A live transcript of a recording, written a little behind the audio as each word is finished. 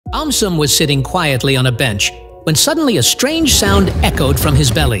AumSum was sitting quietly on a bench when suddenly a strange sound echoed from his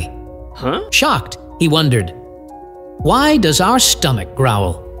belly. Shocked, he wondered, "Why does our stomach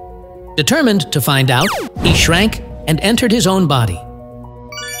growl?" Determined to find out, he shrank and entered his own body.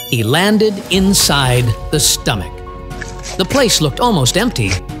 He landed inside the stomach. The place looked almost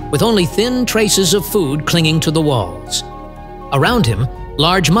empty, with only thin traces of food clinging to the walls. Around him,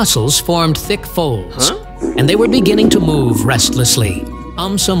 large muscles formed thick folds, and they were beginning to move restlessly.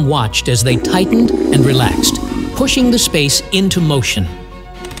 AumSum watched as they tightened and relaxed, pushing the space into motion.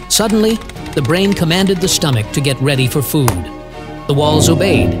 Suddenly, the brain commanded the stomach to get ready for food. The walls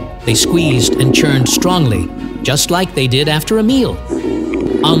obeyed. They squeezed and churned strongly, just like they did after a meal.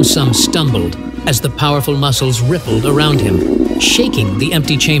 AumSum stumbled as the powerful muscles rippled around him, shaking the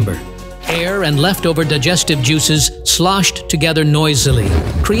empty chamber. Air and leftover digestive juices sloshed together noisily,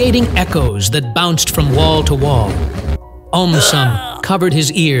 creating echoes that bounced from wall to wall. AumSum covered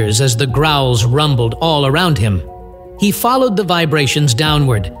his ears as the growls rumbled all around him. He followed the vibrations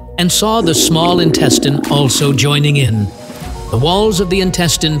downward and saw the small intestine also joining in. The walls of the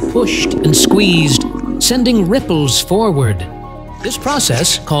intestine pushed and squeezed, sending ripples forward. This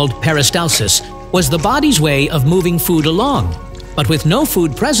process, called peristalsis, was the body's way of moving food along. But with no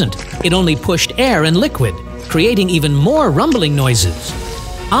food present, it only pushed air and liquid, creating even more rumbling noises.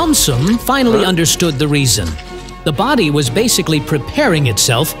 AumSum finally understood the reason. The body was basically preparing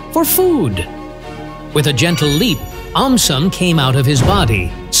itself for food. With a gentle leap, AumSum came out of his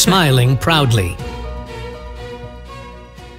body, smiling proudly.